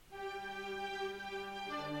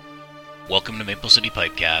Welcome to Maple City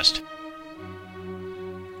Pipecast.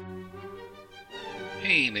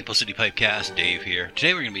 Hey, Maple City Pipecast, Dave here.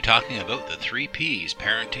 Today we're going to be talking about the 3 Ps,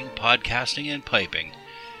 parenting, podcasting, and piping.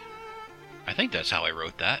 I think that's how I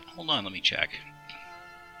wrote that. Hold on, let me check.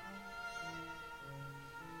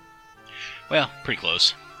 Well, pretty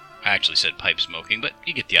close. I actually said pipe smoking, but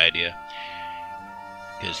you get the idea.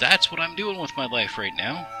 Because that's what I'm doing with my life right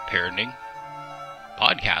now. Parenting,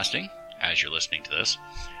 podcasting, as you're listening to this,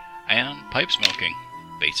 and pipe smoking,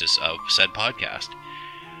 basis of said podcast.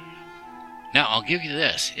 Now, I'll give you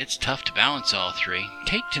this. It's tough to balance all 3.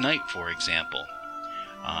 Take tonight, for example.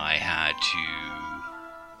 I had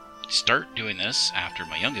to start doing this after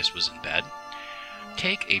my youngest was in bed.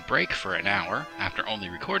 Take a break for an hour after only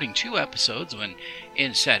recording 2 episodes when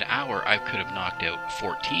in said hour I could have knocked out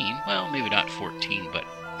 14. Well, maybe not 14, but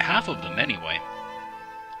half of them anyway.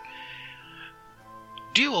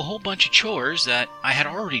 Do a whole bunch of chores that I had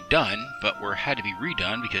already done, but had to be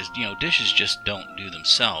redone because, dishes just don't do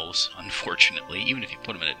themselves, unfortunately. Even if you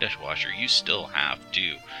put them in a dishwasher, you still have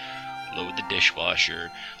to load the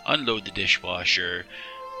dishwasher, unload the dishwasher,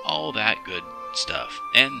 all that good stuff.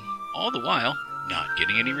 And all the while, not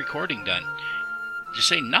getting any recording done. To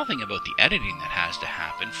say nothing about the editing that has to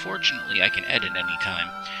happen. Fortunately, I can edit anytime.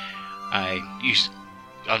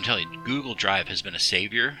 I'll tell you, Google Drive has been a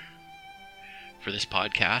savior for this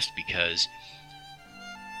podcast because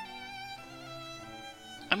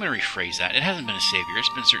I'm going to rephrase that. It hasn't been a savior. It's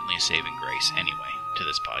been certainly a saving grace anyway to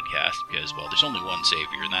this podcast because, well, there's only one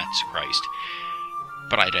savior and that's Christ.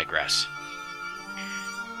 But I digress.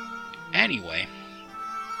 Anyway,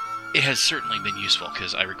 it has certainly been useful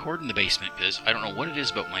because I record in the basement because I don't know what it is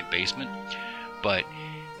about my basement, but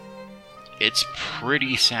it's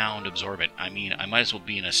pretty sound absorbent. I mean, I might as well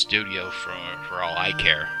be in a studio for all I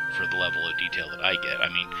care for the level of detail that I get. I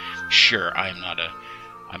mean, sure, I'm not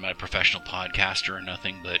a professional podcaster or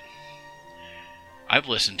nothing, but I've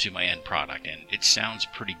listened to my end product and it sounds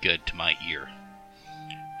pretty good to my ear.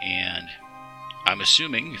 And I'm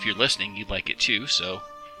assuming if you're listening, you'd like it too, so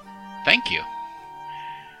thank you.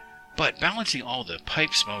 But balancing all the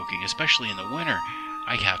pipe smoking, especially in the winter,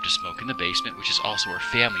 I have to smoke in the basement, which is also our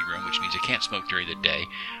family room, which means I can't smoke during the day.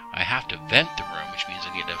 I have to vent the room, which means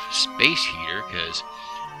I need a space heater because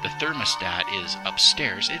the thermostat is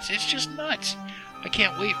upstairs. It's just nuts. I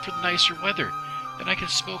can't wait for the nicer weather. Then I can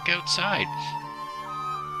smoke outside.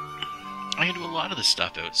 I can do a lot of the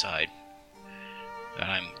stuff outside that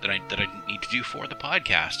I need to do for the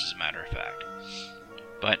podcast, as a matter of fact.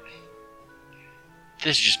 But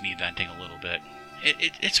this is just me venting a little bit.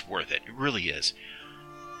 It's worth it. It really is.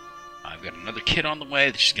 I've got another kid on the way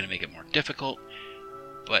that's just going to make it more difficult,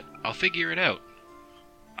 but I'll figure it out.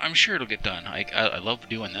 I'm sure it'll get done. I love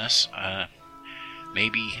doing this.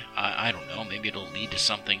 Maybe, I don't know, maybe it'll lead to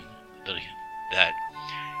something that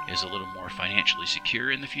is a little more financially secure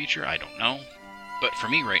in the future. I don't know. But for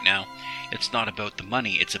me right now, it's not about the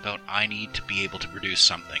money. It's about I need to be able to produce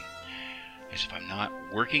something. Because if I'm not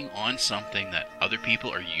working on something that other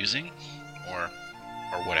people are using or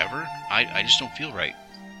whatever, I just don't feel right.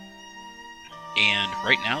 And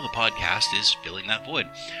right now the podcast is filling that void,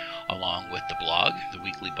 along with the blog, the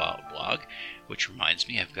weekly blog, which reminds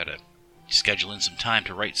me I've got to schedule in some time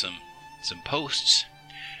to write some posts.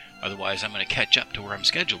 Otherwise I'm going to catch up to where I'm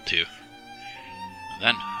scheduled to.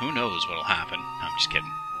 Then who knows what'll happen. I'm just kidding.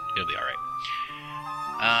 It'll be alright.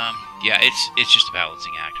 Yeah, it's just a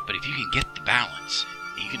balancing act. But if you can get the balance,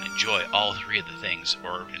 you can enjoy all 3 of the things,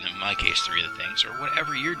 or in my case 3 of the things, or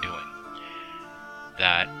whatever you're doing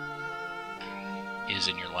that is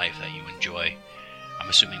in your life that you enjoy. I'm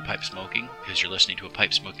assuming pipe smoking, because you're listening to a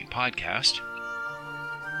pipe smoking podcast.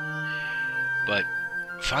 But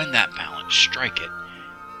find that balance, strike it,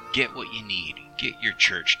 get what you need, get your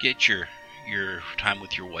church, get your time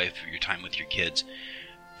with your wife, your time with your kids,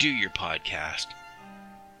 do your podcast.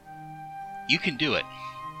 You can do it.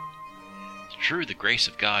 Through the grace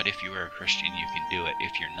of God, if you are a Christian, you can do it.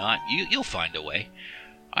 If you're not, you'll find a way.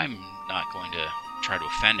 I'm not going to try to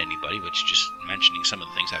offend anybody, which just mentioning some of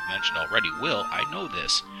the things I've mentioned already will. I know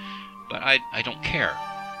this, but I don't care.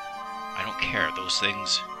 I don't care. Those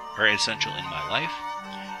things are essential in my life.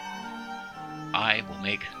 I will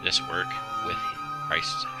make this work with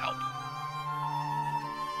Christ's help.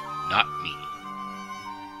 Not me.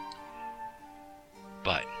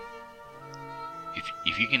 But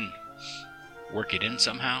if you can work it in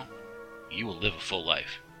somehow, you will live a full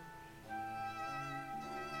life.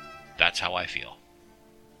 That's how I feel.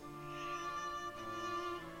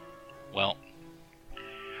 Well,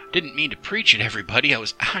 didn't mean to preach at everybody. I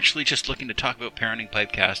was actually just looking to talk about parenting,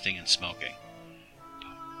 pipecasting, and smoking.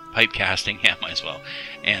 pipe casting, yeah, might as well,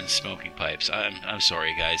 and smoking pipes. I'm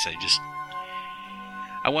sorry, guys.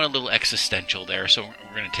 I went a little existential there, so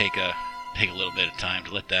we're gonna take a little bit of time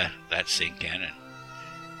to let that sink in,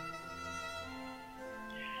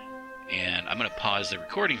 and I'm gonna pause the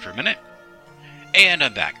recording for a minute, and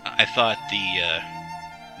I'm back. I thought the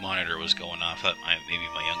monitor was going off. Maybe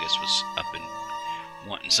my youngest was up and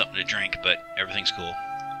wanting something to drink, but everything's cool.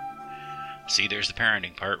 See, there's the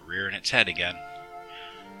parenting part rearing its head again.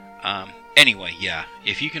 Anyway, yeah,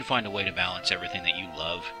 if you can find a way to balance everything that you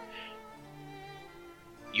love,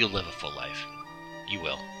 you'll live a full life. You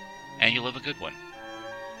will. And you'll live a good one.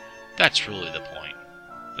 That's really the point.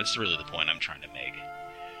 That's really the point I'm trying to make.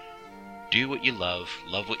 Do what you love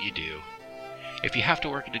what you do. If you have to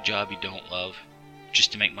work at a job you don't love,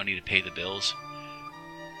 just to make money to pay the bills,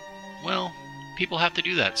 well, people have to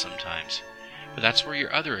do that sometimes. But that's where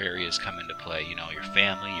your other areas come into play. You know, your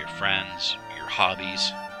family, your friends, your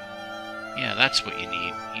hobbies. Yeah, that's what you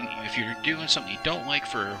need. If you're doing something you don't like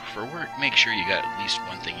for work, make sure you got at least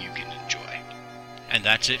one thing you can enjoy. And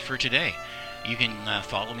that's it for today. You can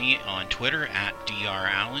follow me on Twitter at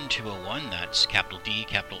drallen201. That's capital D,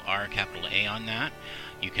 capital R, capital A on that.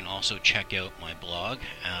 You can also check out my blog,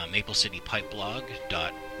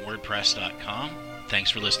 maplecitypipeblog.wordpress.com.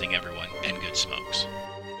 Thanks for listening, everyone, and good smokes.